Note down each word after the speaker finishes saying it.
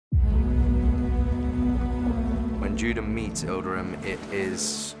Judah meets Ilderim, it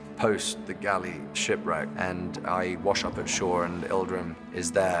is post the galley shipwreck, and I wash up at shore, and Ilderim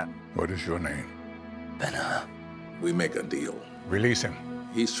is there. What is your name? Ben-Hur. We make a deal. Release him.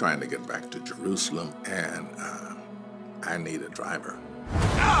 He's trying to get back to Jerusalem, and I need a driver.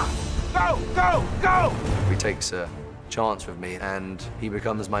 Go, go, go! He takes a chance with me, and he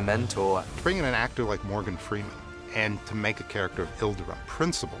becomes my mentor. Bring in an actor like Morgan Freeman, and to make a character of Ilderim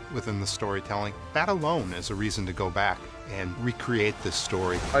principal within the storytelling, that alone is a reason to go back and recreate this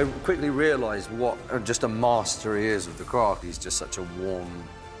story. I quickly realized what just a master he is of the craft. He's just such a warm,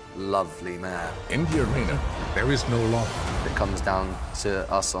 lovely man. In the arena, there is no law. It comes down to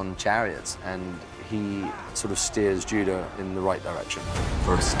us on chariots, and he sort of steers Judah in the right direction.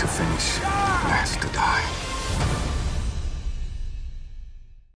 First to finish, last to die.